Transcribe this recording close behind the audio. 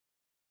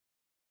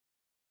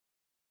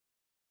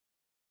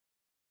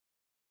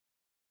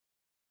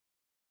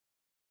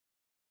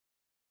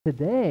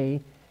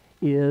Today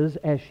is,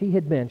 as she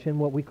had mentioned,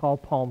 what we call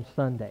Palm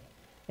Sunday,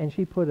 and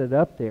she put it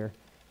up there,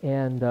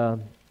 and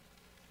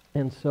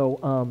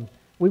so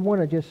we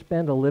want to just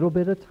spend a little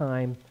bit of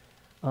time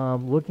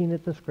looking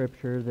at the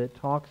scripture that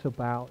talks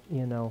about,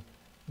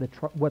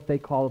 what they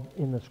call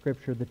in the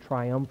scripture the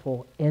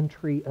triumphal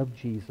entry of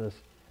Jesus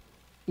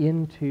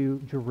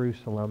into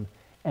Jerusalem,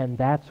 and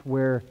that's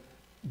where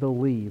the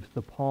leaves,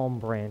 the palm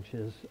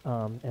branches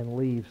and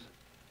leaves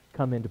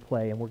come into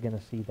play, and we're going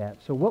to see that.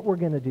 So what we're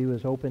going to do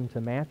is open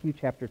to Matthew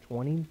chapter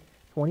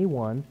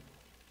 21,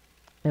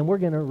 and we're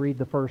going to read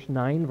the first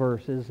 9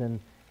 verses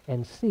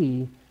and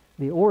see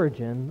the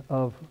origin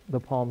of the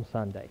Palm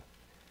Sunday.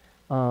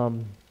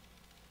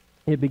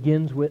 It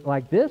begins with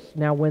like this.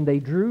 Now when they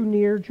drew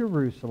near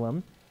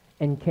Jerusalem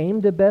and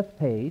came to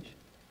Bethphage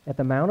at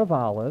the Mount of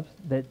Olives,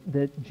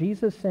 that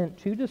Jesus sent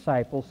 2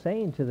 disciples,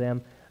 saying to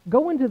them,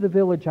 "Go into the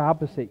village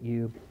opposite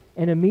you,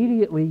 and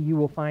immediately you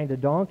will find a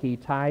donkey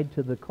tied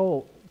to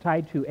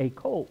a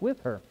colt with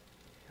her.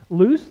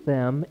 Loose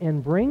them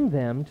and bring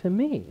them to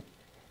me.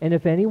 And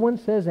if anyone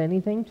says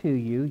anything to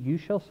you, you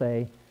shall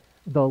say,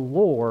 'The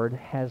Lord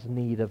has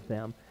need of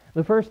them.'"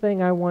 The first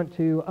thing I want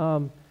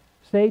to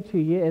say to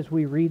you as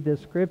we read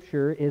this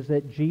scripture is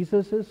that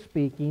Jesus is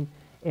speaking,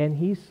 and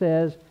he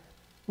says,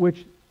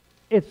 which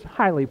it's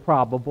highly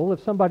probable, if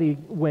somebody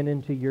went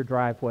into your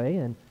driveway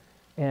and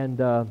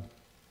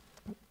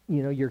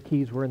your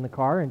keys were in the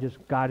car and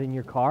just got in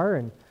your car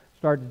and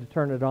started to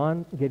turn it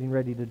on, getting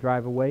ready to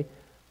drive away,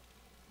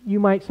 you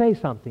might say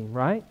something,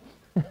 right?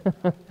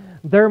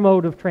 Their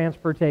mode of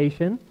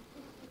transportation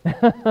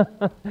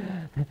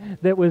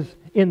that was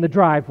in the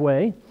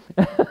driveway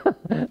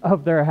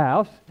of their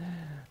house,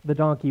 the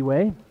donkey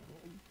way.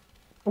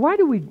 Why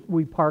do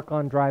we park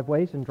on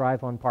driveways and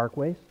drive on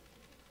parkways?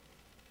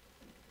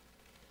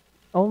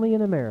 Only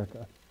in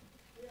America.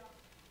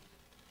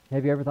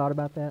 Have you ever thought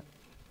about that?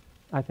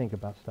 I think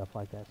about stuff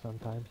like that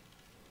sometimes.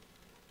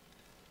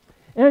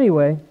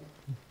 Anyway,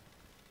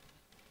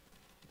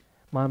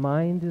 my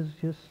mind is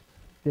just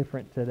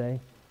different today.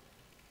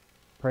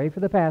 Pray for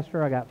the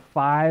pastor. I got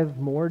 5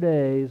 more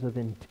days of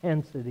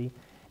intensity,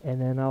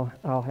 and then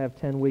I'll have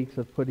 10 weeks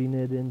of putting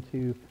it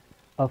into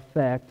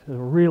effect to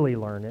really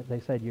learn it.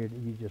 They said you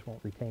just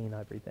won't retain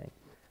everything.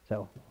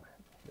 So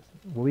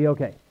we'll be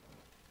okay.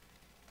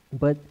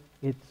 But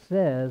it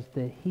says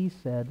that he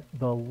said,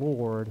 "The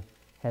Lord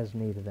has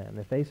need of them."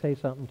 If they say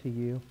something to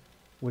you,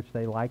 which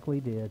they likely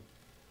did,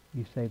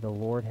 you say, "The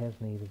Lord has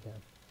need of them."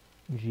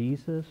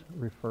 Jesus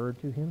referred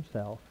to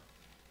himself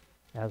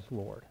as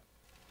Lord.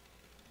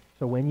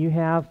 So when you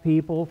have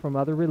people from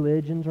other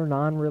religions or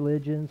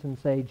non-religions and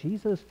say,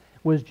 Jesus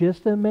was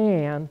just a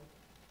man,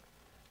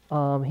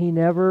 he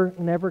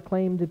never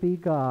claimed to be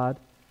God,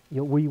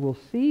 we will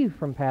see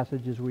from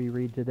passages we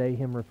read today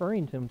him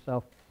referring to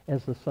himself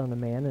as the Son of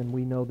Man, and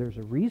we know there's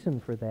a reason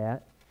for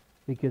that,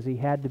 because he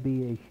had to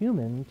be a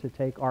human to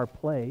take our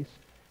place,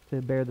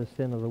 to bear the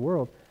sin of the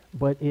world.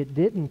 But it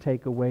didn't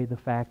take away the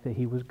fact that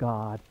he was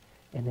God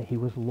and that he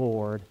was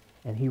Lord,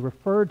 and he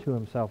referred to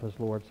himself as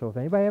Lord. So if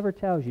anybody ever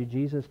tells you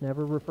Jesus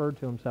never referred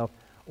to himself,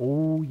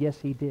 oh, yes,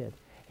 he did.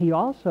 He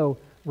also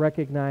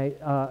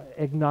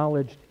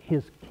acknowledged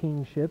his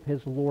kingship,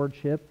 his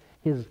lordship,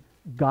 his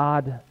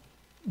God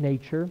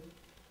nature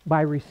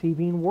by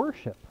receiving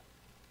worship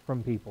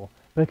from people,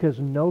 because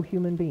no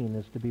human being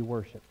is to be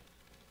worshipped.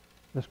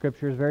 The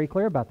scripture is very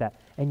clear about that.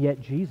 And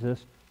yet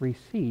Jesus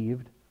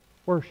received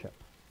worship.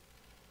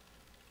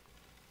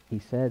 He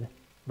said,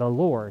 "The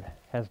Lord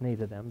has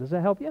need of them." Does that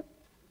help you?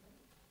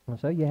 And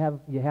so you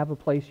have a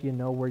place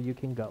where you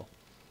can go.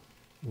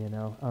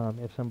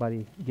 If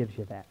somebody gives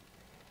you that.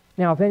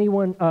 Now, if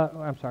anyone,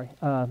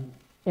 and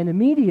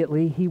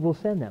immediately he will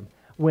send them.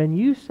 When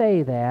you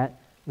say that,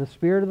 the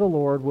Spirit of the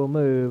Lord will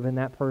move, and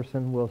that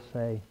person will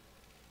say,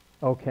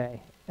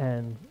 "Okay,"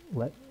 and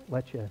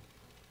let you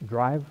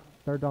drive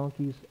their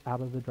donkeys out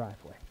of the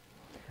driveway.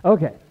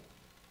 Okay.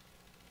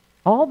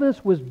 All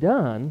this was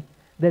done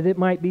that it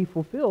might be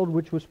fulfilled,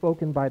 which was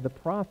spoken by the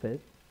prophet.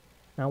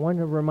 Now, I want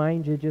to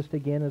remind you just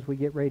again as we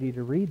get ready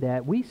to read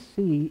that, we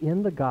see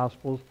in the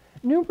Gospels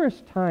numerous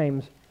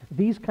times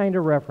these kind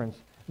of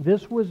reference.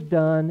 This was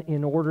done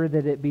in order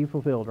that it be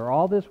fulfilled, or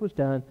all this was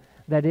done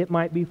that it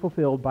might be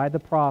fulfilled by the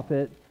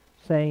prophet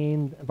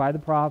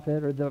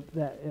or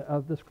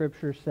of the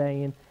Scripture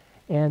saying.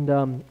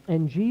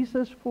 And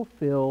Jesus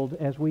fulfilled,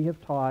 as we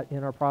have taught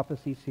in our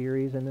prophecy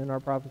series and in our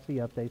prophecy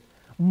updates,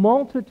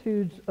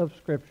 multitudes of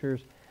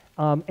scriptures,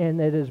 and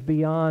it is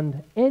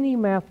beyond any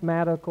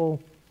mathematical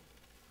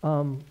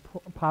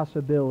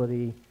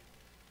possibility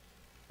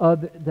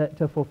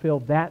to fulfill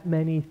that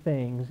many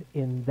things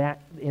in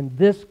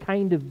this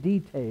kind of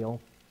detail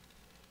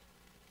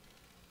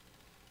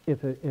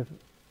if it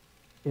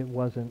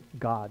wasn't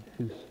God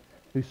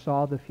who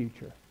saw the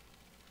future.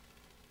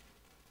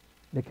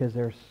 Because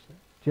there's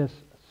just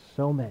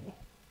so many.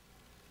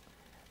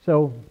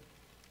 So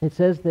it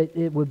says that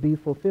it would be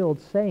fulfilled,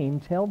 saying,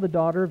 "Tell the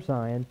daughter of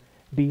Zion,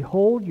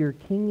 behold, your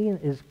king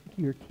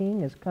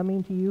is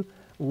coming to you,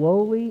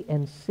 lowly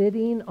and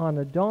sitting on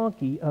a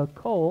donkey, a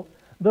colt,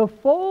 the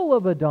foal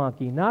of a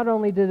donkey. Not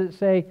only did it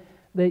say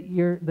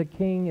that the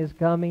king is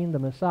coming, the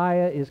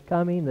Messiah is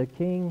coming, the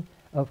King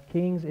of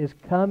Kings is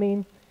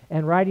coming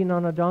and riding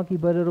on a donkey,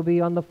 but it'll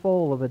be on the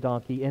foal of a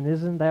donkey. And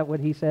isn't that what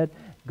he said?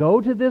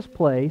 Go to this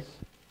place.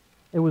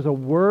 It was a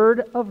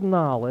word of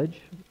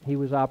knowledge he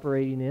was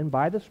operating in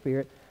by the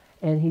Spirit.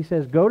 And he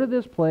says, go to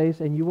this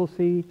place and you will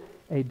see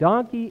a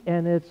donkey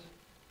and its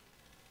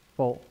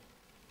foal.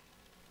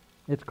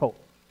 Its colt.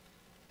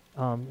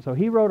 So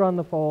he rode on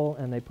the foal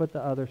and they put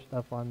the other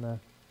stuff on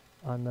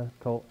the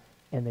colt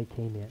and they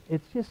came in.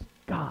 It's just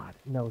God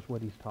knows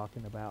what he's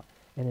talking about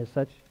and in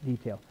such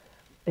detail.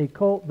 A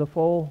colt, the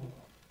foal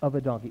of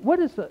a donkey. What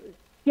is the...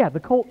 Yeah, the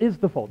colt is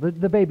the foal,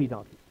 the baby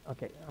donkey.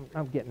 Okay,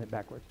 I'm getting it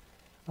backwards.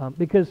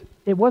 Because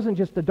it wasn't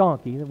just a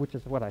donkey, which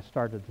is what I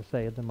started to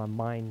say, and then my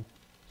mind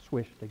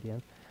swished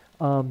again.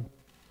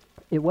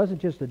 It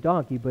wasn't just a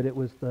donkey, but it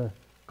was the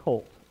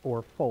colt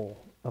or foal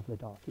of the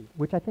donkey,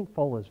 which I think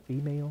foal is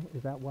female.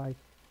 Is that why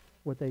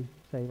what they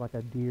say, like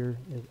a deer,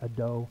 a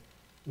doe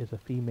is a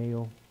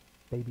female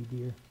baby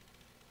deer?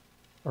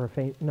 Or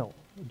no,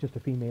 just a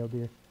female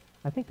deer.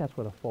 I think that's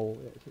what a foal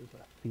is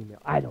a female.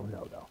 I don't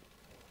know, though.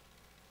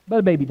 But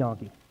a baby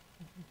donkey.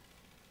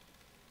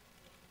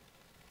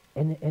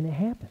 And it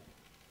happened.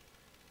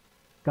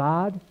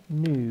 God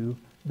knew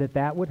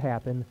that would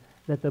happen,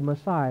 that the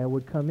Messiah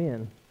would come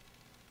in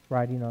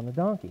riding on a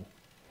donkey.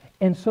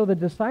 And so the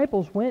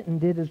disciples went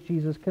and did as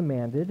Jesus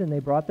commanded, and they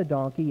brought the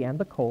donkey and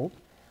the colt,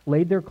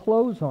 laid their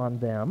clothes on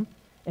them,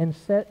 and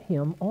set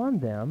him on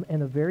them,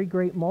 and a very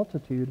great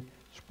multitude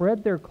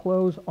spread their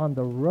clothes on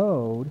the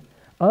road.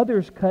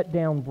 Others cut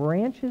down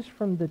branches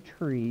from the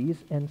trees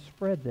and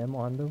spread them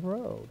on the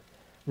road.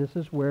 This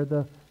is where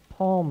the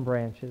palm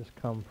branches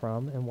come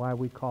from and why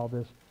we call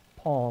this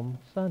Palm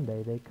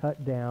Sunday. They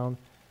cut down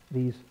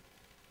these,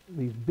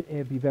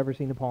 if you've ever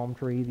seen a palm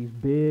tree, these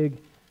big,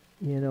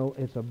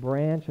 it's a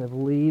branch of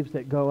leaves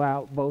that go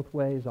out both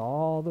ways,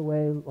 all the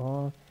way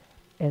along,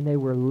 and they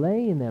were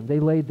laying them. They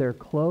laid their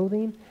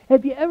clothing.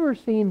 Have you ever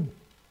seen,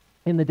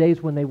 in the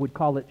days when they would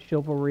call it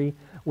chivalry,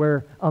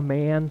 where a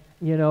man,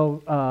 in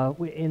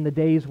the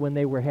days when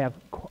they would have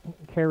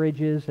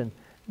carriages and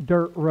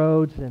dirt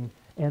roads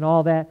and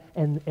all that,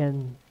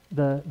 and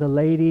the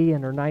lady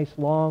in her nice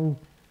long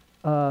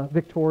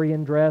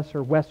Victorian dress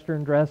or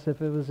Western dress,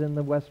 if it was in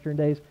the Western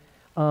days,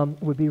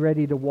 would be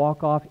ready to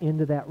walk off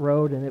into that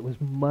road, and it was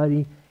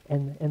muddy,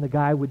 and the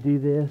guy would do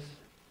this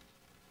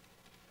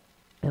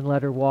and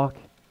let her walk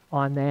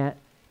on that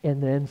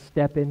and then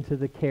step into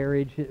the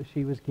carriage that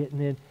she was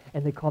getting in,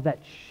 and they called that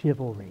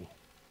chivalry.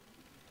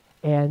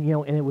 And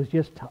and it was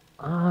just to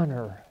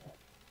honor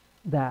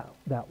that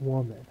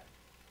woman,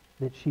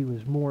 that she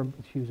was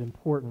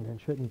important and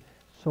shouldn't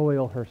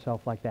soil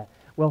herself like that.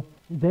 Well,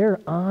 they're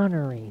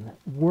honoring,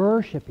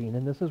 worshiping,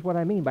 and this is what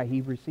I mean by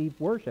he received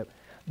worship.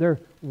 They're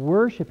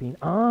worshiping,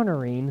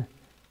 honoring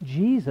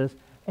Jesus,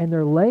 and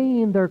they're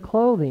laying their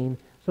clothing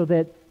so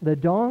that the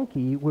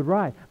donkey would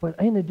ride. But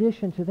in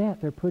addition to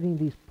that, they're putting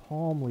these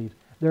palm leaves.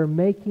 They're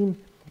making,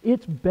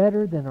 it's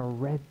better than a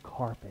red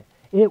carpet.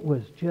 It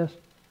was just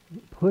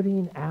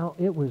putting out,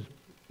 it was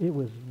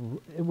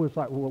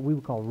like what we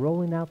would call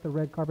rolling out the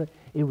red carpet.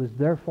 It was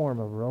their form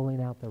of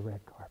rolling out the red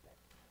carpet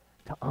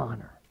to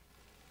honor.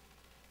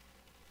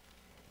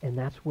 And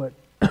that's what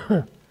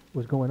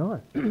was going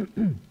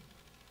on.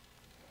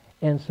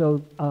 And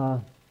so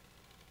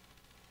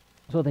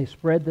they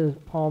spread the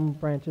palm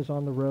branches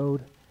on the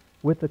road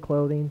with the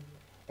clothing.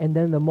 And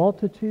then the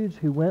multitudes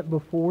who went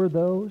before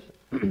those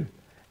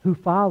who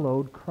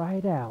followed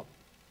cried out,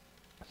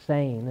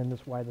 saying, and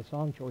this is why the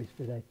song choice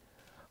today,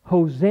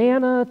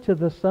 Hosanna to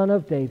the Son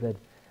of David.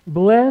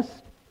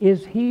 Blessed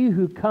is he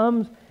who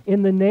comes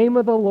in the name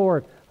of the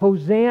Lord.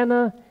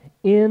 Hosanna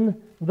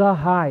in the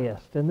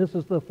highest. And this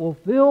is the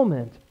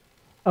fulfillment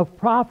of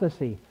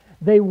prophecy.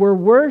 They were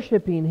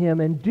worshiping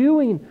him and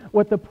doing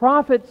what the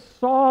prophets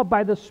saw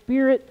by the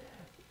Spirit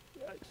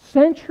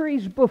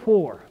centuries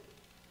before.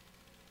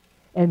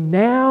 And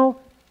now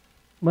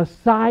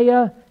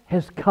Messiah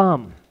has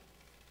come.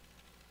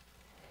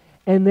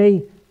 And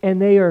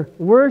they are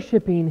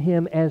worshiping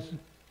him as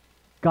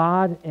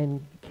God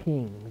and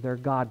King, their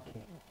God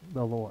King,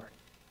 the Lord.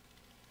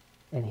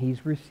 And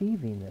he's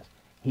receiving this.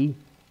 He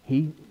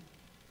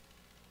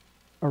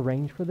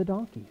arranged for the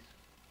donkeys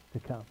to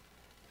come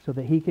so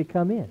that he could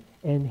come in.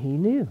 And he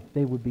knew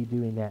they would be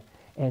doing that.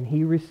 And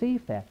he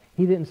received that.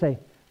 He didn't say,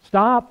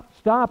 stop,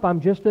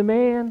 I'm just a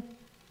man.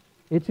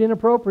 It's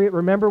inappropriate.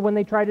 Remember when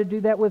they tried to do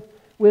that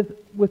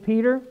with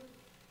Peter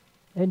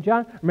and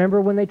John?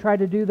 Remember when they tried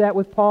to do that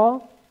with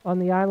Paul on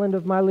the island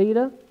of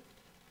Mileta?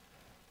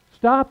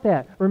 Stop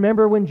that.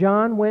 Remember when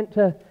John went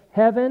to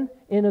heaven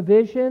in a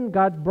vision?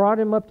 God brought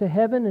him up to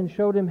heaven and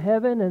showed him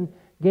heaven and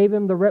gave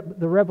him the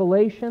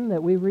revelation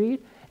that we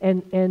read.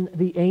 And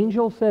the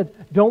angel said,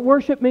 don't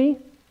worship me.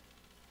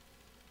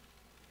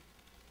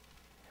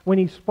 When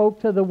he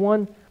spoke to the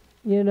one,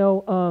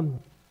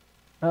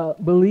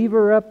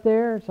 believer up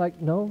there, it's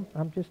like, no,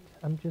 I'm just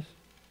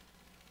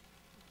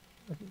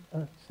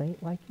a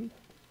saint like you.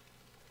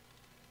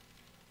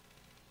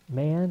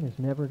 Man is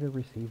never to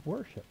receive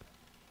worship.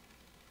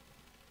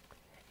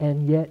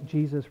 And yet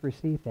Jesus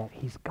received that.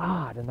 He's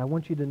God, and I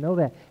want you to know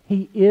that.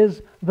 He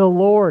is the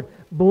Lord.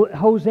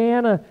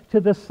 Hosanna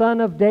to the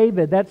Son of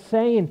David. That's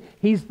saying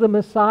He's the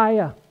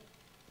Messiah.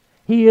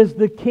 He is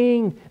the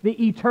King,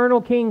 the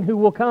eternal King who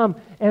will come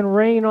and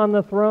reign on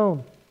the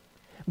throne.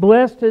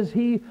 Blessed is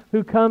he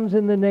who comes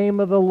in the name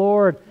of the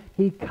Lord.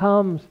 He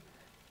comes,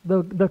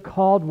 the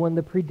called one,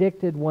 the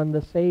predicted one,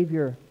 the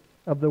Savior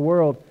of the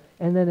world.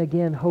 And then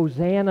again,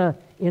 Hosanna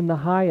in the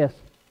highest.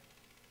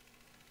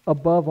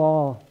 Above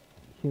all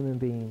human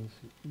beings,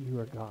 you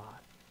are God.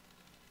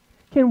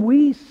 Can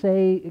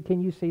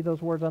you see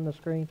those words on the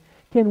screen?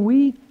 Can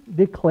we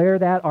declare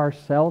that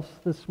ourselves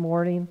this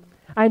morning?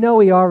 I know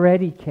He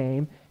already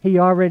came. He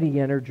already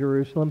entered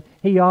Jerusalem.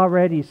 He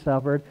already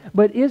suffered.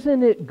 But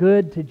isn't it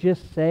good to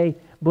just say,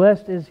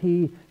 blessed is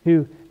he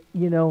who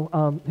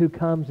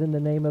comes in the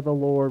name of the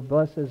Lord.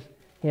 Blessed is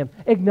Him.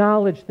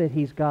 Acknowledge that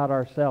He's God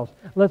ourselves.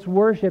 Let's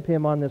worship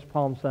Him on this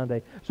Palm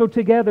Sunday. So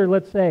together,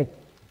 let's say,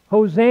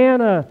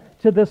 Hosanna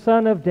to the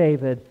Son of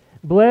David.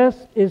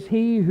 Blessed is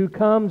he who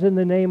comes in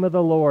the name of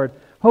the Lord.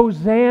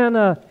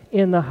 Hosanna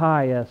in the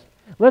highest.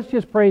 Let's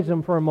just praise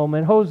Him for a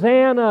moment.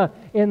 Hosanna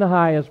in the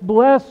highest.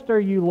 Blessed are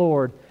you,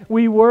 Lord.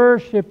 We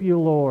worship you,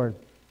 Lord.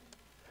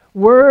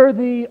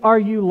 Worthy are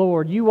you,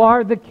 Lord. You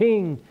are the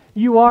King.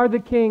 You are the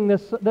King,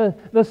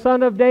 the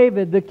Son of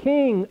David, the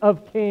King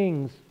of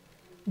kings,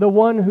 the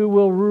one who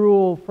will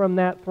rule from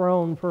that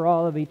throne for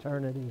all of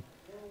eternity.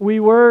 We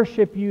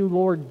worship you,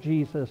 Lord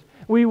Jesus.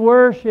 We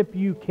worship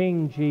you,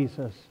 King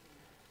Jesus.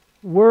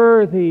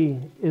 Worthy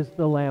is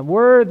the Lamb.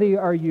 Worthy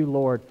are you,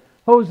 Lord.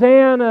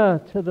 Hosanna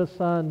to the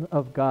Son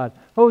of God.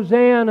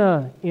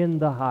 Hosanna in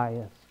the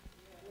highest.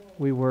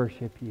 We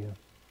worship you.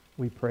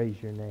 We praise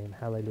your name.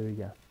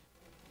 Hallelujah.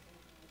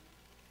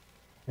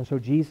 And so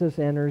Jesus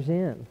enters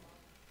in.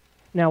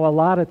 Now, a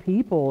lot of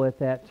people at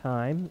that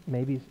time,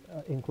 maybe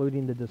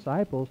including the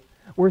disciples,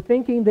 were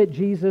thinking that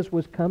Jesus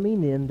was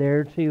coming in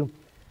there to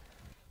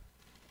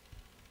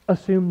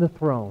assume the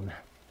throne,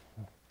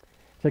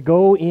 to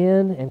go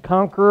in and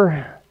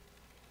conquer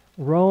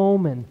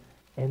Rome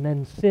and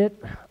then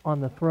sit on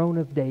the throne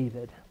of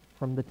David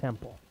from the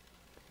temple.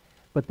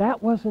 But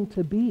that wasn't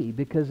to be,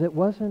 because it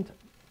wasn't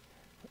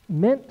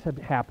meant to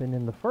happen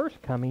in the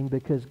first coming,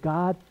 because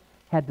God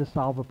had to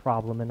solve a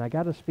problem. And I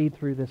got to speed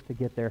through this to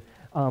get there.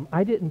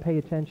 I didn't pay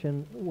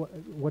attention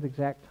what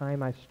exact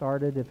time I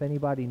started. If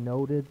anybody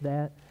noted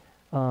that,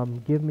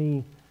 give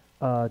me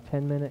a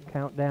 10-minute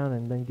countdown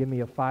and then give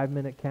me a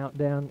 5-minute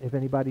countdown if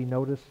anybody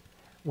noticed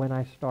when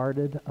I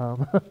started,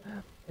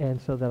 and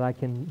so that I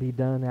can be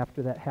done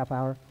after that half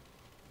hour.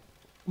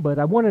 But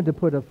I wanted to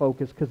put a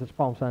focus, because it's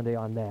Palm Sunday,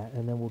 on that,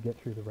 and then we'll get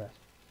through the rest.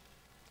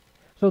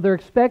 So they're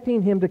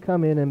expecting Him to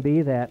come in and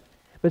be that.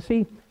 But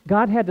see,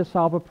 God had to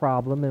solve a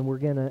problem, and we're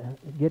going to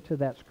get to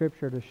that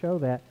scripture to show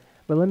that.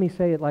 But let me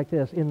say it like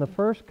this. In the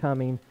first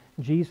coming,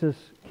 Jesus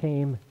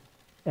came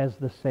as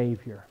the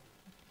Savior.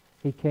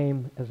 He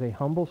came as a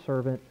humble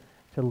servant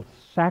to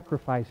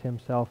sacrifice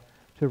Himself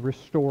to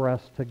restore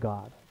us to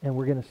God. And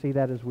we're going to see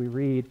that as we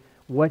read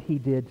what He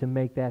did to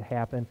make that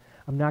happen.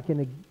 I'm not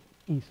going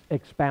to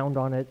expound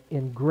on it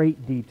in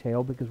great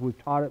detail, because we've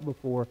taught it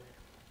before.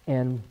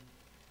 And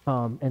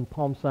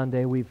Palm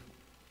Sunday, we've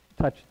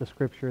touched the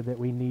scripture that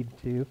we need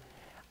to.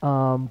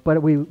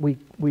 But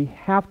we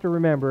have to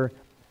remember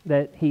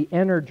that He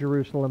entered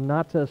Jerusalem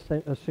not to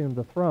assume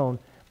the throne,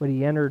 but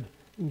He entered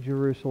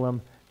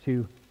Jerusalem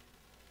to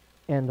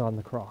end on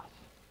the cross.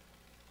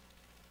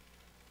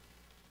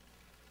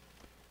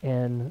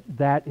 And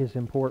that is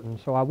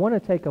important. So I want to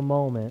take a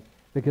moment,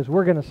 because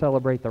we're going to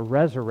celebrate the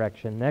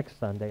resurrection next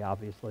Sunday,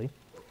 obviously.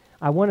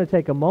 I want to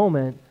take a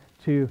moment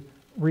to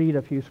read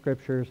a few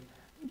scriptures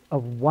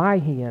of why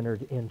He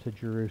entered into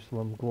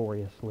Jerusalem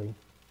gloriously.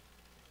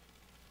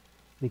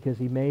 Because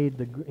He gave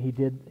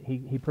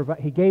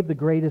the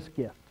greatest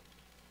gift,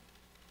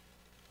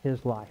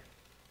 His life.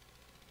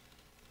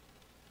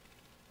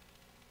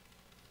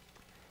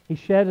 He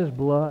shed His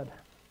blood.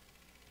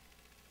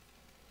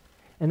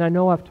 And I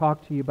know I've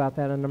talked to you about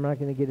that, and I'm not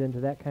going to get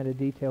into that kind of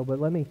detail, but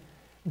let me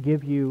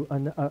give you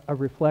a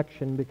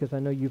reflection, because I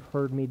know you've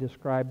heard me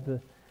describe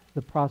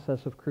the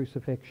process of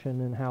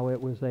crucifixion and how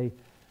it was an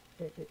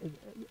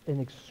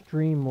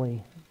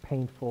extremely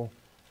painful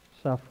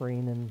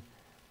suffering,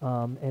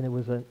 and it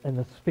was an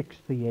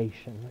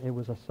asphyxiation. It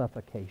was a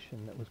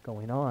suffocation that was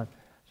going on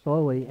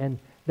slowly, and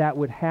that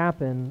would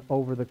happen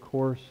over the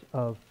course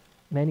of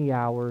many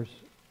hours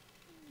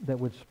that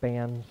would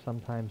span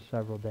sometimes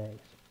several days.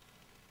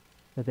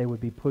 That they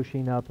would be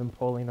pushing up and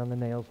pulling on the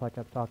nails, like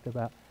I've talked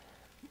about.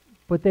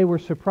 But they were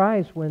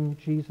surprised when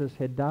Jesus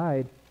had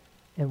died.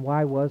 And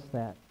why was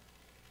that?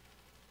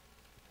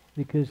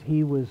 Because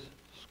He was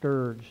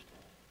scourged.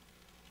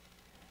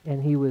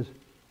 And He was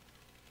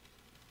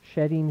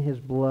shedding His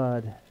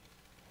blood.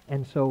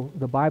 And so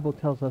the Bible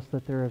tells us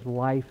that there is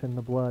life in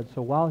the blood.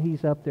 So while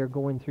He's up there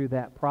going through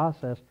that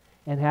process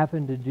and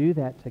having to do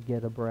that to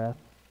get a breath,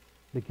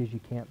 because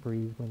you can't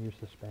breathe when you're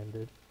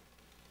suspended,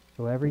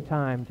 So every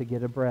time to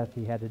get a breath,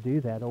 he had to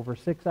do that over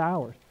 6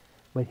 hours.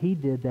 But he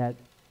did that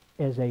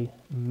as a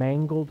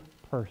mangled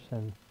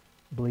person,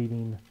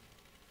 bleeding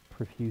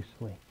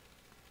profusely.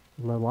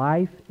 The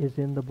life is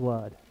in the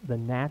blood. The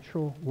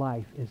natural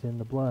life is in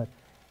the blood.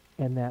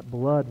 And that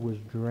blood was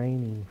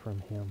draining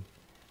from him.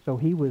 So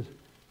he was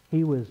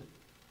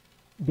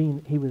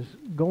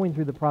going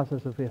through the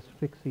process of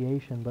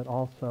asphyxiation, but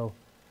also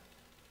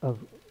of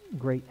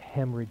great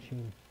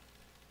hemorrhaging.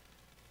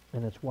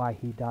 And it's why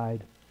he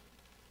died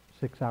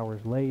 6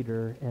 hours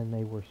later, and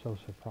they were so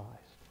surprised.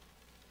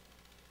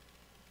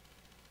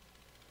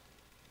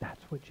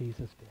 That's what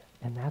Jesus did.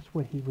 And that's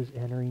what he was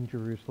entering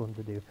Jerusalem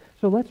to do.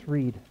 So let's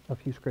read a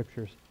few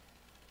scriptures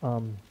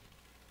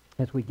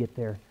as we get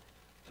there.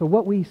 So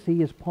what we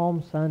see is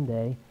Palm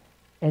Sunday,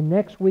 and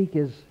next week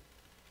is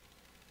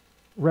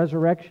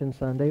Resurrection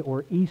Sunday,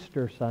 or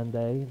Easter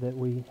Sunday, that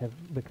we have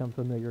become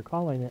familiar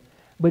calling it.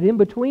 But in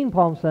between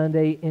Palm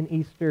Sunday and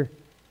Easter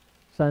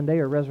Sunday,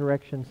 or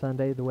Resurrection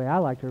Sunday, the way I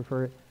like to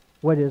refer it,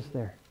 what is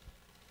there?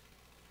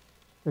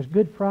 There's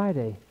Good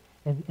Friday.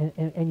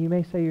 And you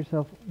may say to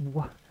yourself,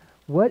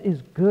 what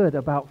is good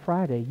about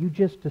Friday? You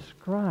just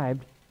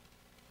described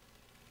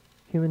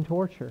human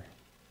torture.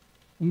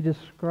 You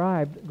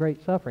described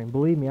great suffering.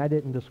 Believe me, I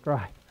didn't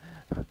describe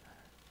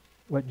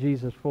what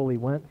Jesus fully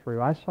went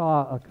through. I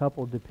saw a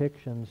couple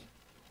depictions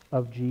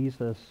of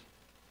Jesus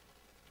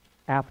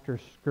after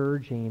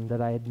scourging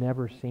that I had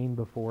never seen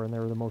before, and they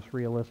were the most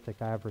realistic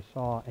I ever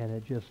saw, and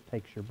it just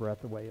takes your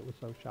breath away. It was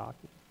so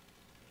shocking.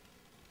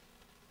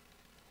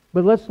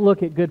 But let's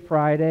look at Good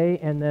Friday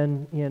and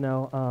then,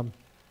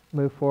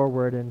 move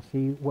forward and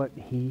see what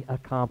he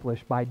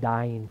accomplished by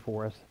dying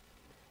for us.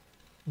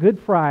 Good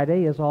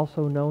Friday is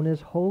also known as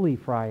Holy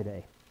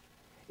Friday.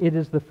 It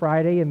is the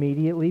Friday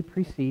immediately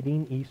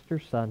preceding Easter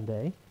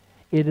Sunday.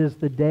 It is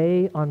the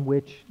day on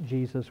which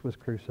Jesus was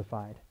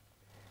crucified.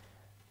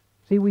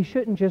 See, we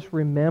shouldn't just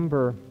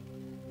remember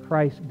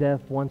Christ's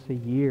death once a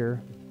year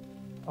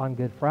on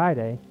Good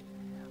Friday.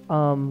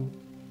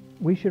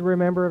 We should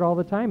remember it all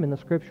the time, and the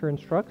Scripture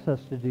instructs us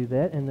to do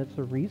that, and that's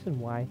the reason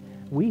why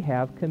we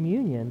have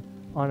communion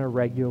on a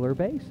regular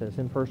basis.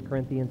 In 1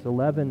 Corinthians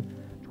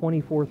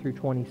 11:24 through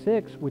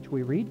 26, which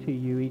we read to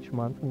you each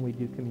month when we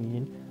do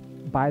communion.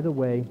 By the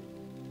way,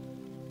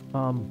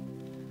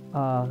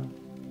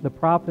 the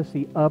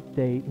prophecy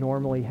update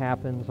normally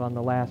happens on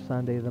the last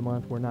Sunday of the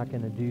month. We're not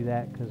going to do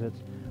that because it's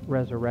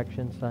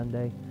Resurrection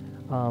Sunday.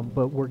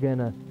 But we're going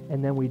to,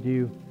 and then we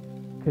do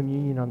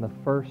communion on the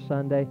first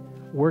Sunday.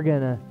 We're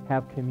going to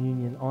have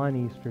communion on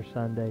Easter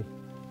Sunday.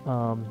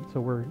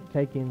 So we're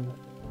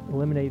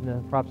eliminating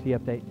the prophecy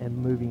update and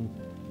moving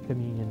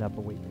communion up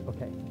a week.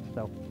 Okay,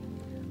 so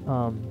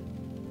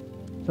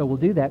we'll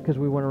do that because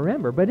we want to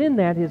remember. But in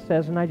that it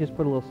says, and I just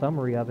put a little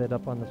summary of it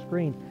up on the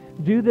screen,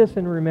 do this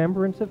in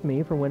remembrance of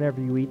me, for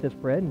whenever you eat this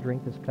bread and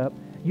drink this cup,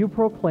 you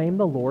proclaim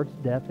the Lord's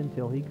death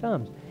until he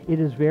comes. It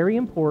is very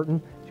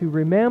important to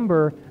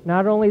remember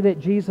not only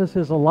that Jesus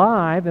is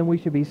alive, and we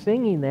should be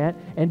singing that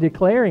and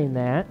declaring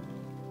that.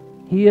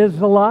 He is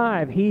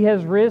alive. He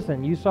has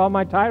risen. You saw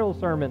my title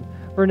sermon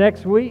for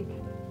next week.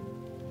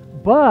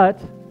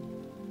 But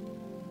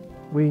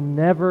we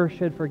never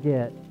should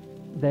forget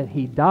that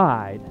he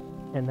died,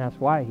 and that's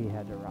why he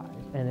had to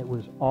rise. And it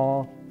was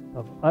all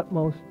of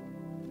utmost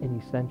and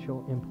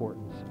essential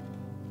importance.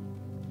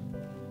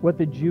 What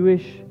the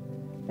Jewish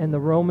and the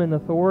Roman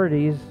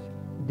authorities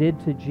did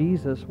to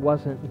Jesus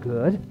wasn't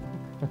good.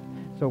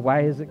 So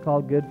why is it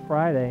called Good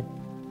Friday?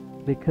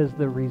 Because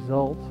the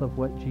results of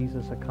what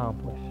Jesus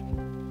accomplished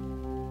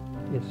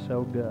is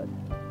so good.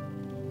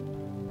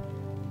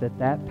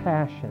 That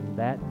passion,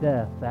 that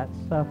death, that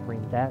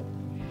suffering, that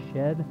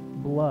shed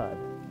blood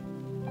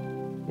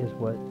is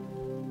what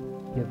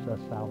gives us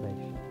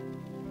salvation.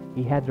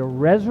 He had to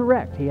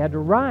resurrect. He had to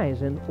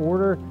rise in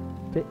order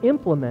to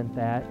implement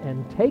that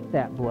and take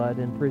that blood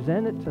and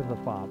present it to the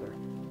Father.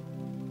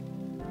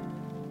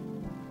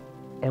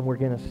 And we're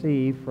going to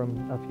see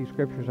from a few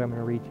scriptures I'm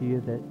going to read to you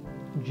that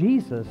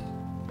Jesus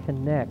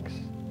connects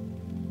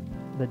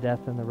the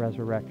death and the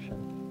resurrection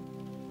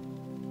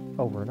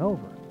over and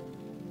over.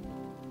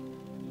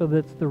 So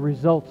that's the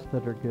results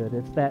that are good.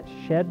 It's that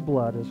shed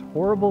blood, as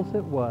horrible as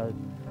it was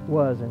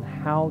and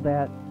how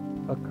that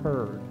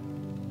occurred.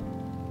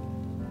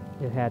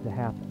 It had to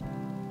happen.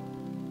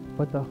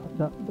 But the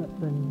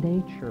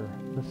nature,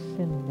 the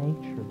sin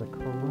nature, the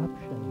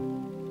corruption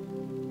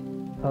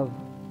of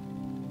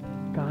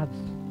God's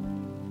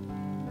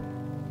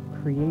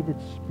created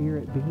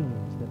spirit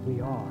beings that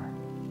we are,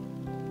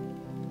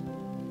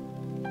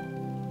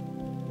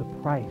 the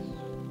price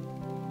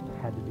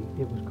had to be,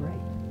 it was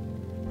great.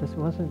 This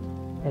wasn't,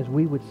 as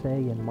we would say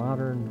in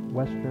modern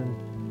Western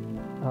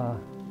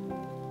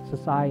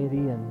society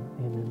and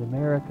in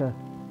America,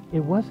 it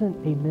wasn't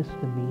a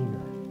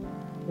misdemeanor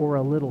or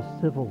a little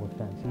civil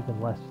offense, even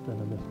less than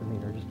a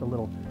misdemeanor, just a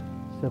little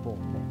civil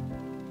thing.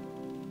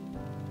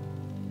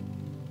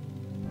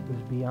 It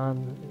was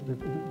beyond,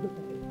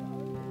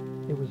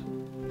 it was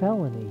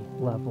felony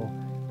level,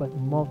 but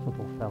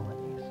multiple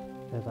felonies.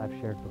 as I've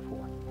shared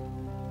before.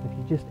 If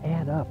you just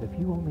add up, if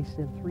you only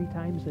sin 3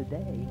 times a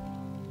day,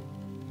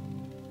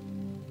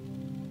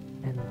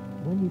 and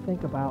when you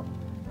think about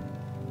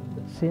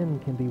that sin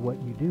can be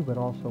what you do, but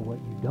also what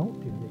you don't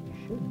do that you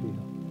should do,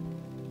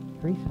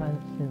 3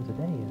 sins a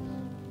day is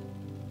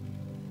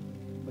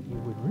what you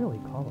would really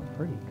call a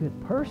pretty good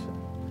person.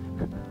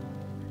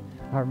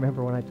 I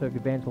remember when I took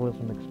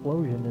Evangelism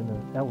Explosion in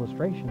the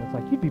illustration, it's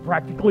like, you'd be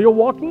practically a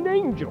walking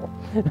angel.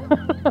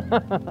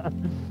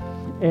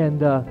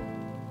 And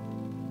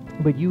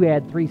but you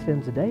add 3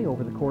 sins a day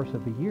over the course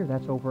of a year,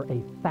 that's over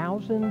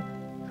 1,000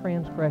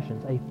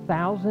 transgressions,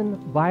 1,000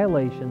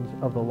 violations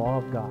of the law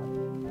of God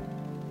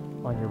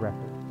on your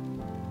record.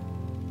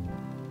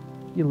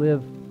 You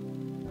live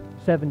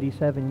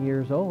 77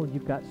 years old,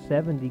 you've got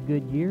 70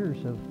 good years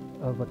of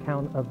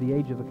the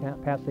age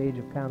of past the age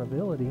of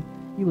accountability.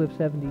 You live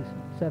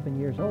 77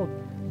 years old.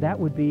 That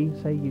would be,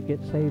 say you get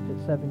saved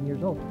at 7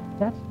 years old.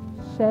 That's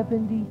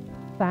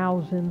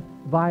 70,000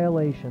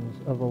 violations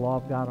of the law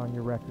of God on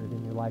your record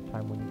in your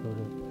lifetime when you go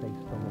to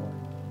face the Lord.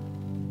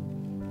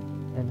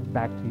 And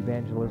back to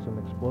Evangelism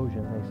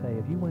Explosion, they say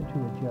if you went to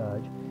a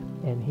judge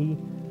and he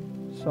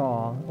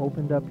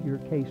opened up your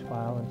case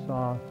file and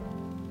saw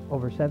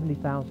over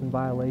 70,000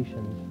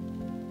 violations,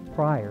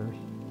 priors,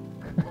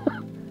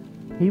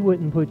 he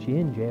wouldn't put you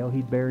in jail,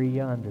 he'd bury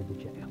you under the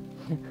jail.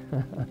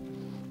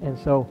 And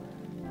so,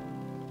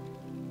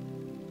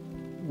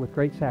 with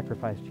great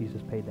sacrifice,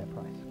 Jesus paid that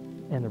price.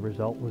 And the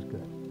result was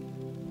good.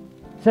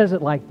 It says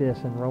it like this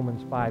in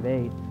Romans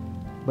 5:8,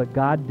 but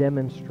God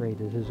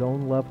demonstrated His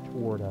own love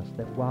toward us,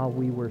 that while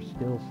we were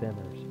still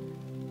sinners,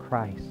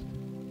 Christ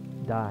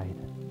died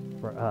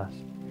for us.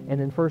 And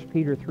in 1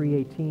 Peter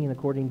 3:18,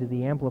 according to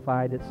the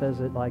Amplified, it says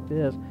it like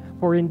this,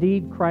 for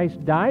indeed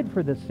Christ died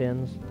for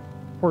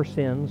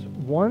sins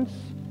once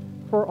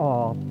for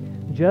all,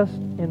 the just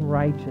and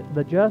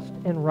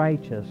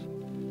righteous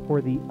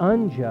for the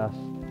unjust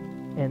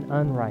and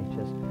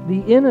unrighteous,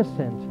 the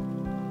innocent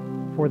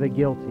for the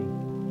guilty,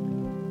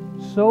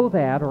 so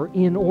that, or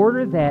in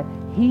order that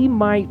He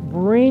might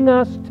bring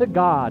us to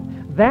God.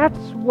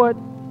 That's what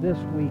this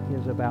week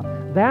is about.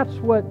 That's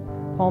what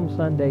Palm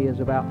Sunday is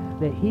about,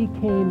 that He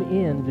came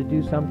in to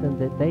do something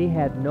that they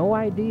had no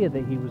idea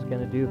that He was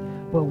going to do,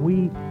 but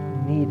we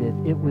needed.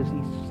 It was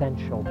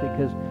essential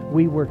because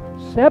we were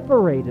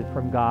separated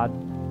from God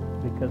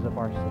because of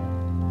our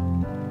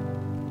sin.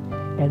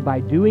 And by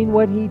doing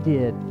what He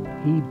did,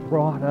 He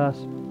brought us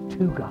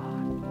to God.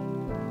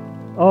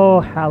 Oh,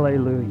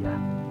 hallelujah.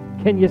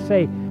 Can you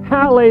say,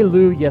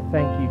 hallelujah,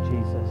 thank you,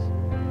 Jesus.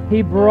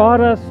 He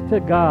brought us to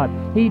God.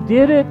 He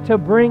did it to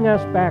bring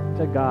us back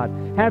to God.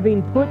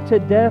 Having put to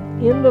death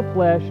in the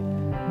flesh,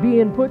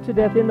 being put to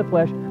death in the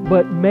flesh,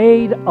 but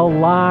made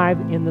alive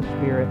in the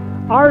Spirit.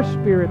 Our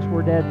spirits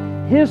were dead.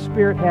 His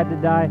Spirit had to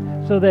die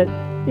so that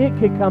it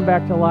could come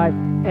back to life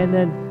and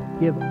then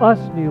give us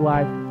new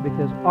life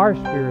because our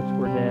spirits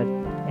were dead,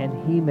 and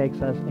He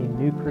makes us a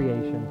new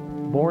creation,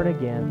 born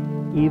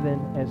again, even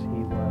as He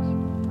was.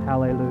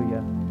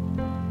 Hallelujah.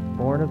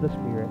 Born of the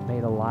Spirit,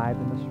 made alive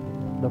in the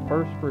Spirit, the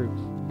first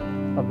fruits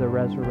of the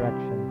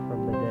resurrection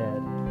from the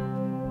dead.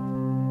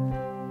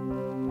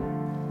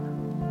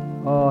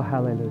 Oh,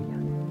 hallelujah.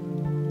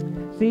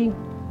 See,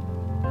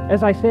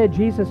 as I said,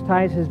 Jesus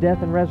ties His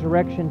death and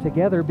resurrection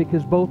together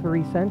because both are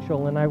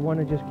essential, and I want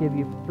to just give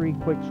you 3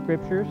 quick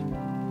scriptures.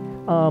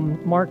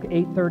 Mark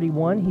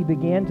 8:31, He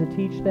began to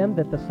teach them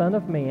that the Son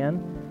of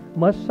Man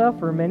must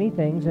suffer many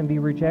things and be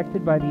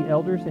rejected by the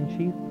elders and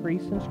chief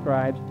priests and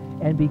scribes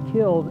and be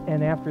killed,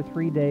 and after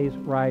 3 days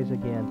rise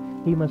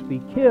again. He must be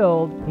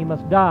killed, He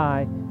must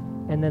die,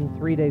 and then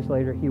 3 days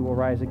later He will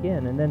rise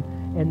again. And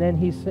then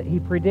he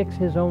predicts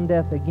His own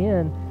death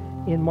again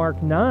in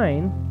Mark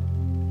 9.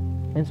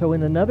 And so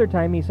in another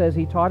time He says,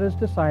 He taught His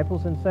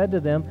disciples and said to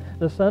them,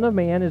 the Son of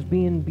Man is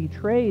being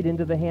betrayed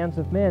into the hands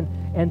of men,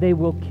 and they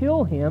will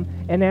kill Him.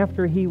 And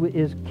after He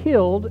is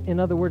killed, in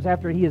other words,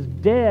 after He is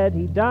dead,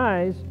 He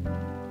dies,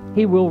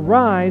 He will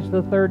rise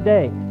the 3rd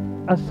day.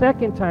 A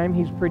second time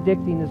He's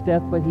predicting His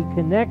death, but He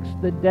connects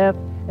the death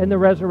and the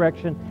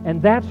resurrection,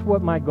 and that's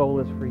what my goal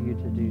is for you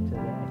to do today.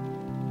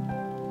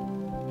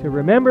 To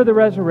remember the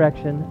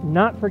resurrection,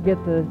 not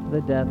forget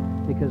the death,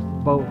 because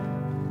both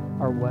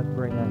are what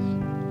bring us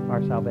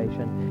our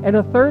salvation. And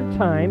a third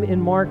time in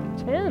Mark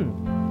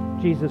 10,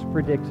 Jesus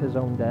predicts His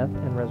own death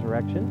and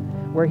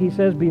resurrection, where He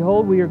says,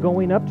 behold, we are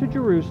going up to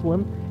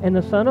Jerusalem, and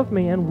the Son of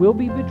Man will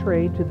be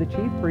betrayed to the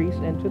chief priests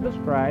and to the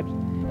scribes,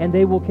 and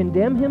they will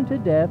condemn Him to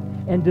death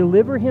and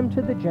deliver Him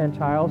to the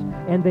Gentiles,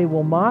 and they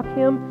will mock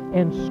Him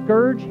and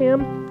scourge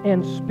Him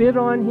and spit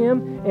on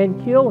Him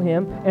and kill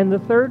Him, and the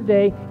 3rd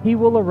day He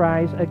will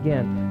arise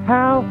again.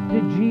 How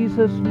did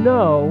Jesus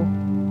know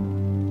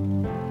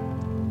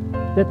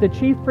that the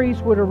chief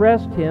priests would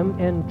arrest Him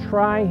and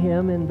try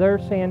Him in their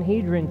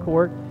Sanhedrin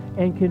court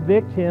and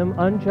convict Him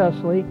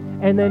unjustly,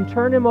 and then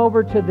turn Him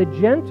over to the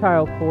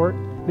Gentile court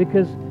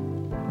because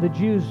the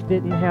Jews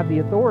didn't have the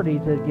authority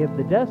to give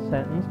the death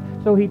sentence?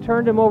 So He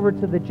turned Him over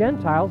to the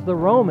Gentiles, the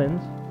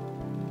Romans,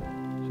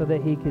 so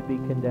that He could be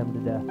condemned to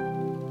death.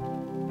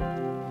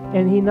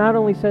 And he not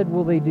only said,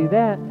 will they do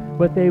that,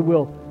 but they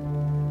will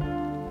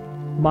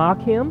mock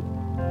him,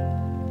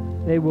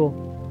 they will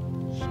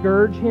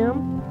scourge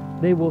him,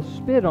 they will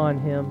spit on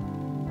him,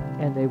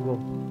 and they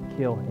will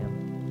kill him.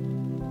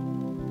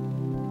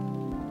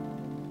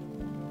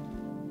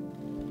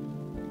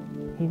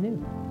 He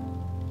knew.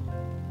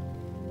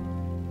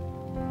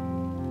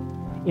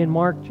 In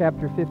Mark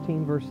chapter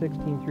 15, verse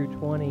 16 through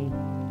 20,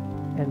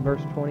 and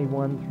verse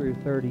 21 through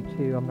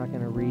 32, I'm not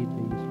going to read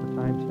these for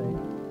time's sake.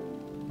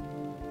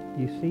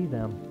 You see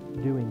them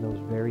doing those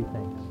very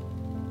things.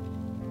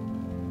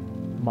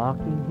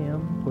 Mocking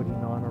him, putting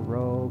on a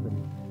robe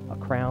and a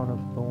crown of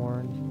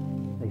thorns.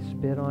 They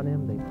spit on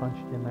him, they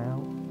punched him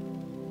out.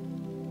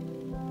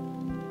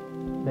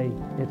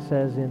 It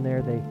says in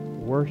there they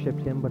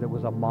worshipped him, but it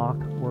was a mock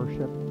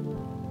worship.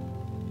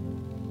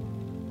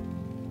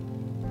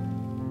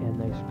 And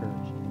they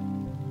scourged him.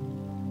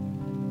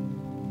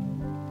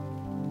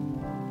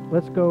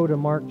 Let's go to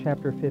Mark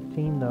chapter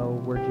 15,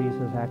 though, where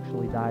Jesus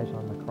actually dies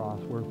on the cross.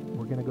 We're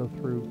going to go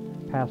through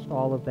past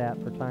all of that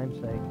for time's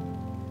sake.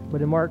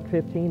 But in Mark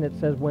 15, it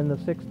says, when the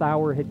 6th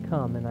hour had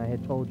come, and I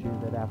had told you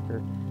that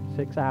after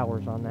 6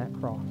 hours on that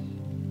cross,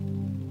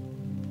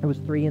 it was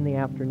 3 in the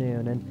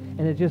afternoon,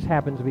 and it just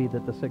happens to be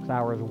that the 6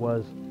 hours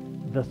was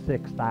the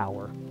 6th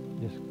hour.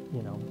 Just,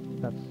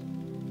 that's,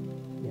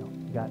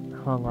 got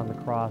hung on the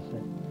cross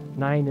at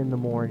 9 in the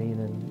morning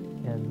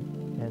and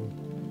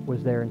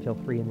was there until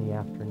 3 in the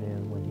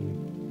afternoon when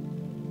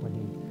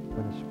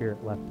the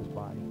spirit left his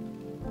body.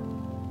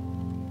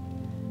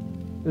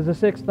 It was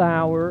the 6th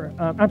hour,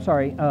 9th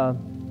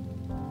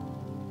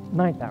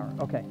hour,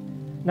 okay.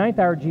 9th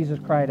hour, Jesus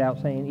cried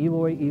out saying,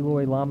 Eloi,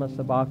 Eloi, lama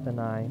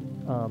sabachthani.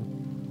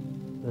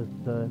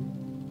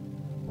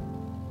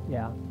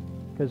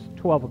 Because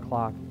 12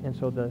 o'clock, and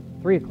so the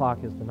 3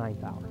 o'clock is the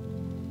 9th hour.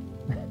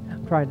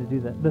 I'm trying to do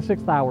that. The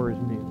 6th hour is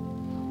noon.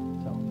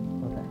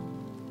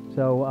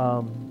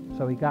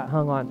 So he got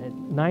hung on at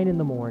 9 in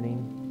the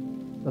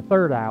morning, the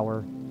 3rd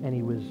hour, and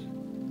he was,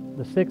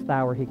 the 6th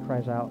hour, he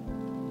cries out,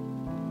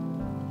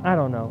 I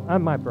don't know.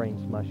 My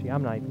brain's mushy.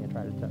 I'm not even going to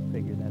try to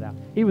figure that out.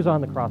 He was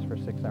on the cross for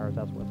 6 hours.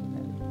 That's what's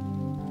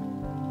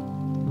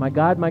happening. My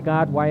God,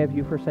 why have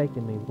you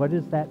forsaken me? What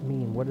does that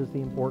mean? What is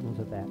the importance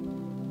of that?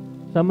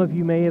 Some of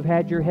you may have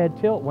had your head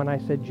tilt when I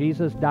said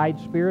Jesus died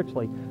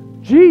spiritually.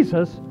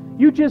 Jesus?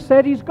 You just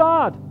said he's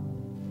God.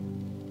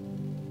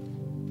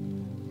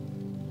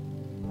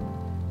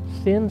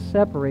 Sin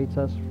separates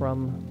us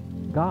from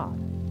God.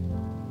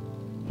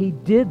 He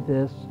did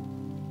this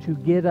to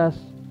get us,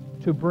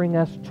 to bring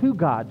us to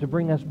God, to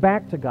bring us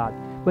back to God.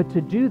 But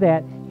to do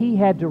that, he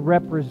had to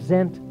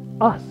represent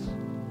us.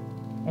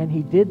 And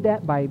he did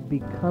that by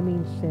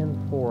becoming sin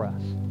for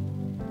us.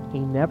 He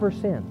never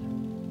sinned.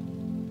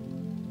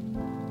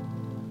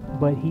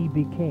 But he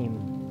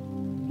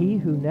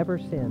who never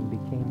sinned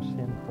became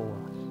sin for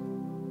us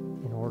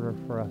in order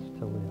for us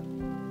to live.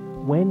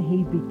 When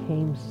he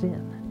became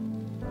sin,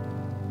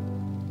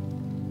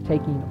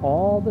 taking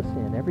all the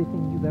sin,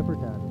 everything you've ever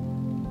done,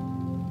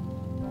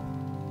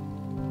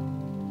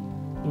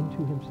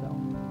 into himself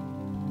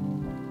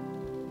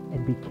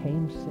and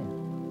became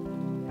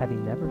sin,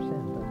 having never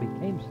sinned, but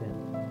became sin.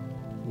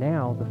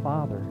 Now the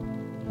Father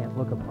can't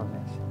look upon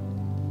that sin.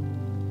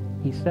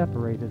 He's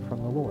separated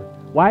from the Lord.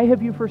 Why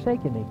have you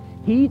forsaken me?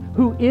 He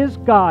who is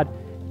God,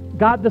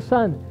 God the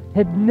Son,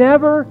 had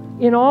never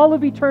in all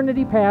of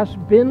eternity past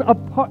been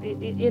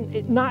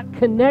not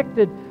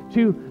connected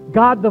to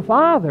God the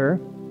Father,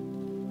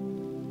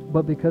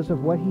 but because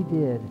of what he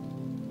did,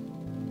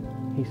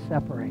 he's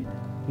separated.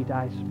 He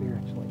dies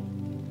spiritually,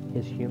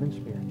 his human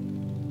spirit.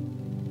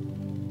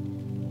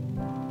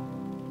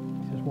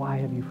 He says, why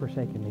have you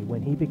forsaken me?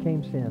 When he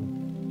became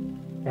sin,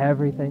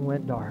 everything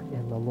went dark,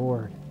 and the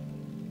Lord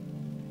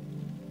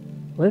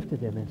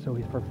lifted him. And so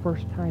for the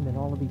first time in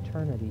all of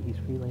eternity, he's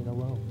feeling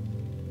alone.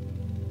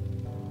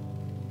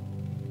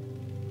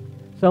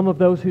 Some of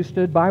those who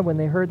stood by when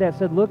they heard that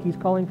said, look, he's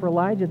calling for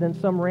Elijah. Then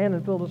some ran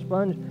and filled a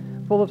sponge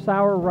full of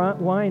sour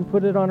wine,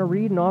 put it on a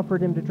reed, and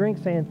offered him to drink,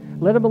 saying,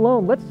 let him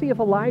alone. Let's see if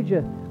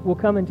Elijah will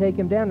come and take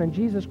him down. And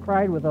Jesus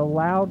cried with a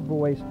loud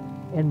voice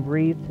and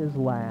breathed his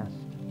last.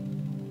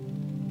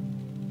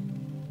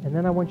 And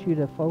then I want you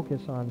to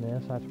focus on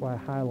this. That's why I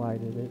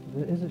highlighted it.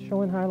 Is it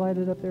showing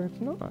highlighted up there? It's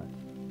not.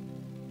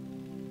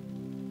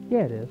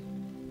 Yeah, it is.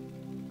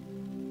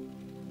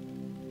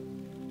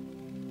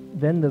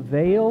 Then the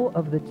veil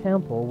of the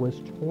temple was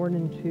torn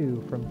in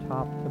two from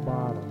top to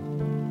bottom.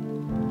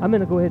 I'm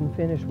going to go ahead and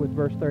finish with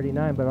verse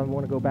 39, but I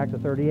want to go back to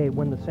 38.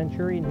 When the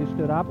centurion who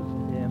stood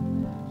opposite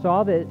him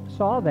saw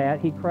that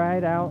he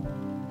cried out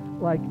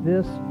like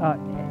this,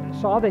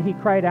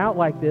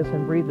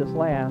 and breathed his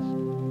last,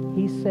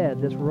 he said,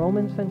 this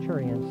Roman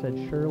centurion said,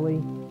 surely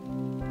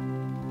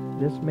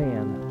this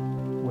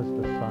man was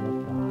the Son of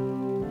God.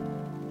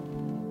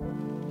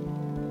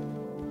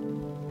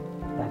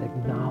 That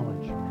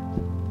acknowledgement.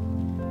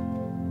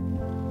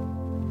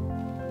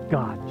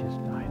 God just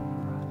died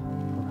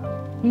for us.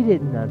 He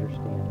didn't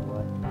understand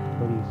what,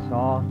 but he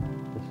saw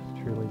this is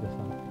truly the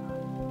Son of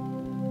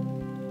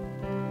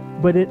God.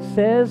 But it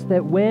says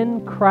that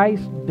when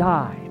Christ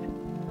died,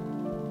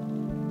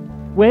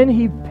 when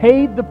He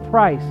paid the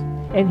price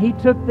and He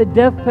took the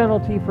death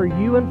penalty for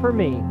you and for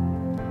me,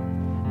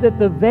 that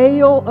the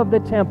veil of the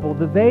temple,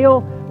 the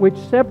veil which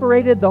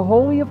separated the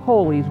Holy of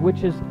Holies,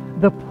 which is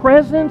the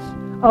presence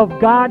of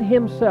God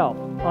Himself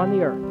on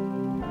the earth,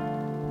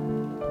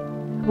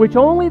 which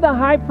only the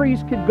high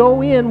priest could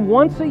go in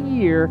once a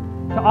year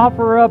to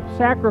offer up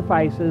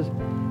sacrifices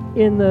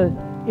in the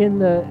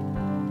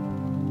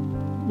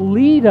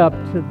lead up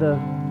to the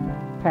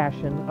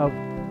passion of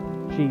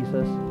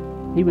Jesus.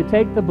 He would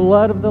take the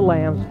blood of the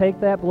lambs, take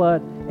that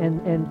blood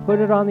and put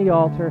it on the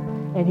altar,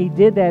 and He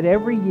did that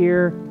every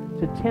year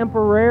to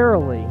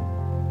temporarily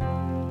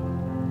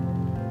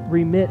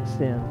remit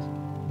sins.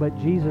 But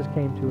Jesus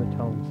came to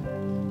atone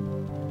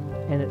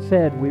sins. And it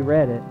said, we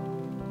read it,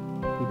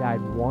 He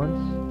died once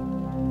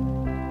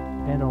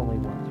and only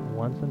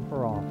once and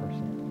for all for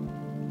sin.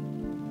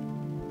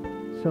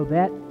 So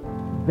that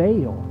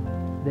veil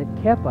that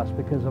kept us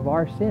because of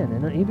our sin,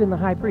 and even the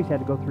high priest had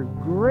to go through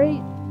a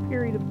great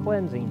period of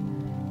cleansing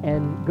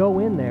and go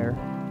in there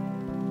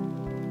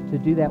to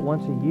do that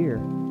once a year.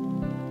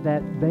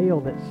 That veil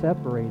that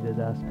separated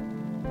us,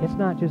 it's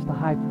not just the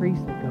high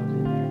priest that goes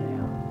in there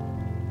now.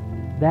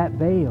 That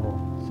veil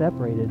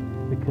separated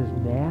because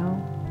now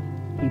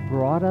He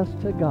brought us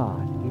to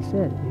God. He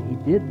said He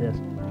did this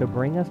to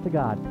bring us to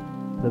God.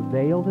 The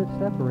veil that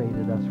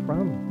separated us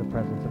from the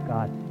presence of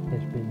God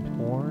has been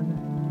torn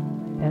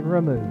and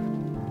removed.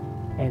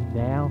 And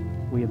now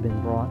we have been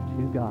brought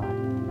to God.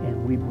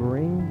 And we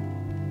bring,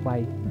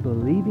 by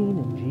believing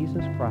in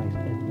Jesus Christ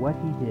and what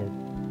He did,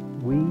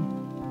 we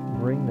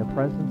bring the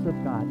presence of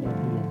God, and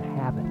He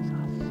inhabits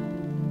us.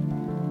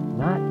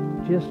 Not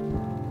just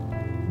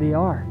the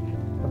Ark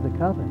of the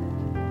Covenant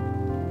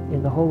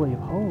in the Holy of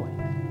Holies,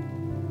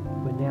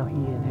 but now He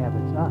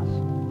inhabits us.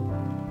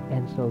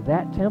 And so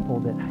that temple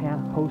that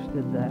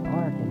hosted that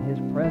Ark in His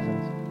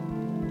presence,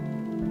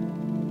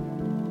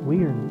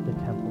 we are the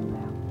temple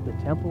now. The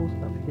temples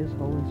of His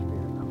Holy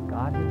Spirit, of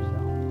God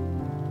Himself,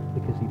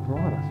 because He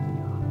brought us to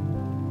God.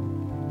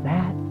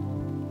 That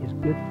is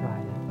Good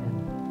Friday.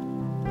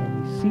 And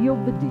He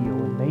sealed the deal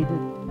and made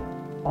it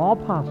all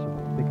possible,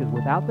 because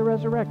without the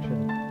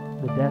resurrection,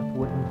 the death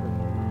wouldn't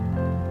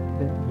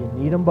forgive. You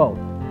need them both.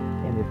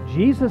 And if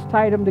Jesus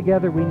tied them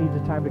together, we need to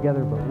tie them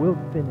together, but we'll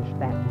finish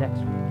that next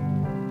week.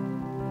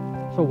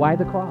 So why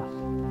the cross?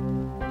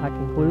 I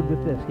conclude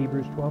with this,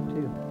 Hebrews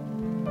 12:2.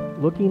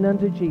 Looking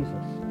unto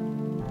Jesus,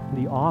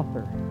 the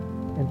author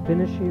and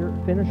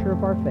finisher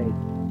of our faith,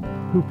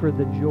 who for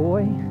the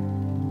joy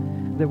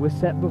that was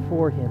set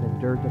before Him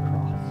endured the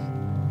cross,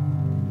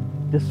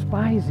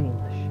 despising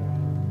the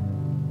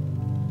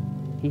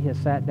shame. He has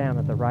sat down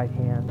at the right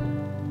hand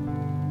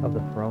of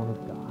the throne of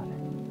God.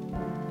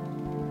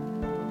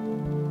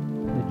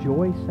 The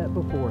joy set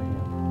before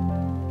Him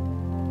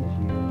is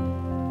you.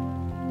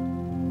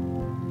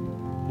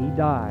 He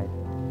died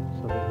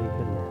so that we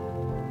could live.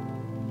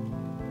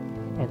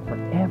 And for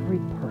every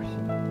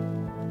person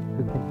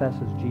who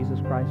confesses Jesus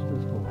Christ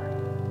as Lord,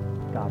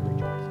 God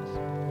rejoices.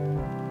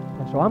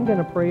 And so I'm going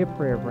to pray a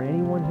prayer for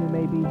anyone who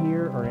may be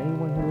here or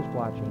anyone who is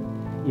watching.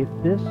 If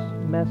this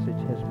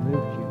message has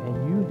moved you and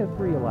you have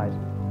realized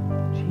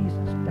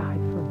Jesus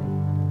died for me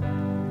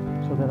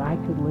so that I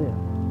could live,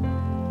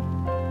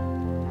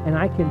 and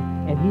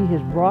He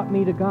has brought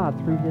me to God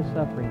through His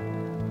suffering,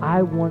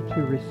 I want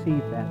to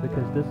receive that,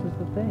 because this is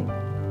the thing.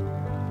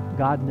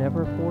 God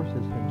never forces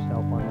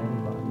Himself on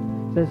anybody.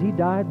 It says He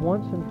died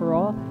once and for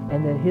all,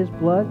 and that His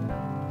blood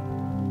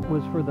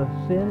was for the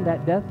sin,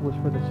 that death was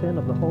for the sin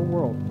of the whole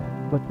world.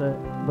 But the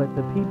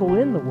people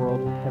in the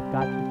world have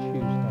got to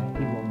choose that.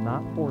 He will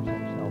not force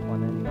Himself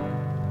on anyone.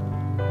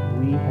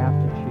 We have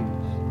to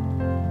choose.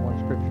 One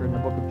scripture in the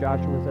book of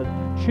Joshua says,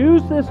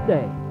 choose this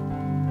day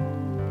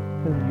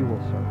whom you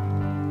will serve.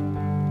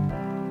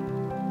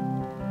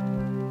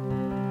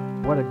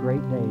 What a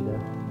great day to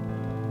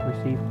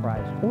receive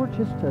Christ, or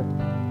just to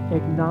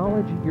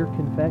acknowledge your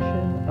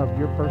confession of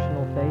your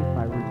personal faith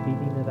by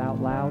repeating it out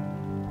loud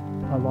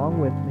along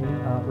with me.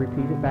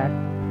 Repeat it back,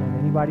 and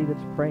anybody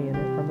that's praying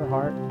it from the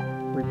heart,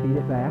 repeat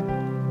it back.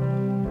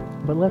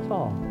 But let's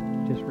all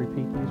just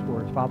repeat these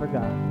words. Father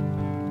God,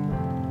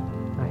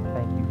 I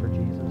thank You for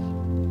Jesus.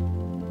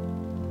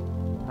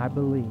 I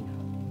believe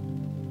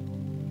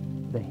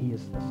that He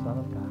is the Son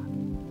of God.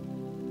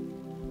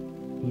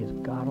 He is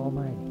God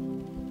Almighty,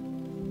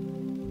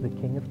 the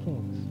King of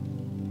Kings,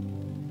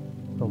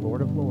 the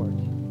Lord of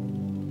Lords,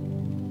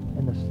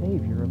 and the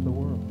Savior of the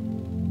world.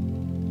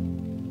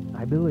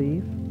 I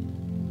believe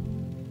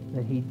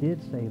that He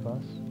did save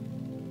us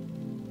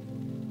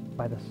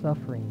by the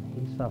suffering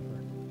He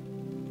suffered,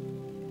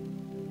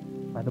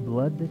 by the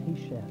blood that He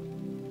shed,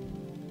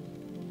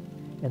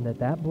 and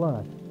that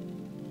blood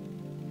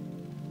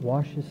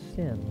washes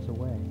sins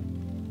away.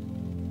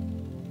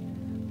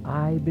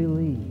 I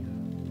believe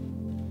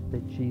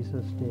that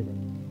Jesus did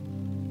it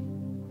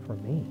for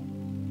me.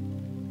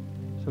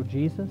 So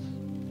Jesus,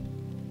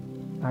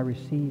 I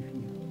receive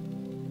You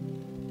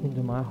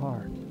into my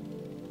heart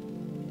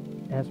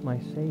as my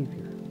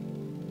Savior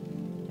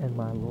and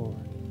my Lord.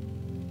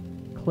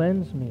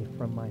 Cleanse me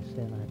from my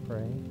sin, I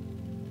pray.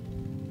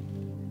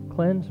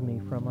 Cleanse me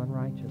from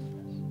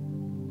unrighteousness.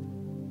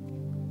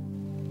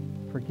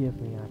 Forgive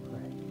me, I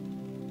pray.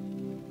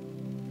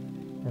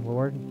 And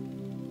Lord,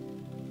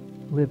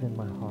 live in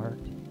my heart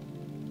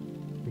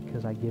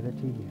because I give it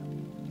to you.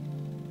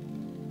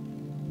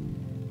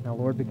 Now,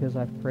 Lord, because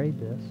I've prayed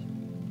this,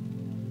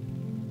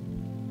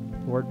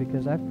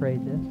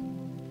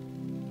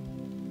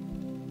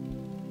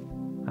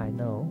 I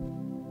know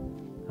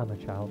I'm a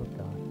child of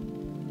God.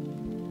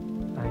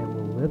 I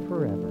will live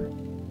forever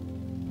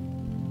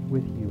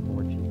with you,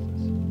 Lord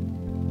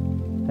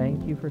Jesus.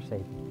 Thank you for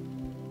saving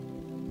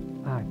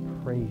me. I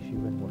praise you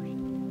and worship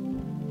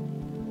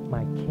you.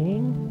 My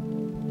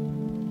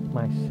King,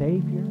 my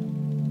Savior,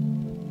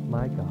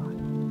 my God.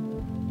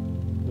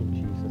 In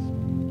Jesus'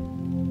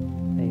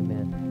 name,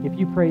 amen. If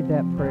you prayed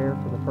that prayer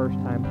for the first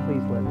time,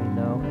 please let me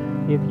know.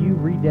 If you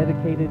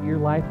rededicated your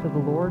life to the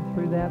Lord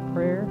through that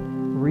prayer,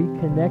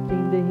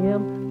 reconnecting to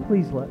Him,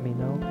 please let me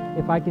know.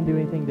 If I can do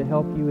anything to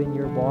help you in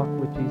your walk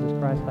with Jesus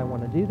Christ, I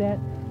want to do that.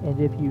 And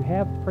if you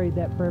have prayed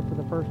that prayer for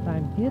the first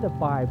time, get a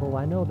Bible.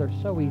 I know they're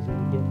so easy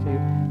to get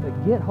to,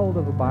 but get hold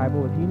of a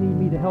Bible. If you need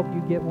me to help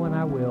you get one,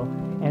 I will.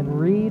 And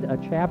read a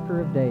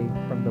chapter a day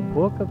from the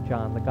book of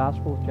John, the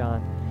Gospel of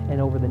John. And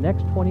over the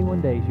next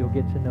 21 days, you'll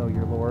get to know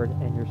your Lord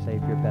and your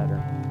Savior better.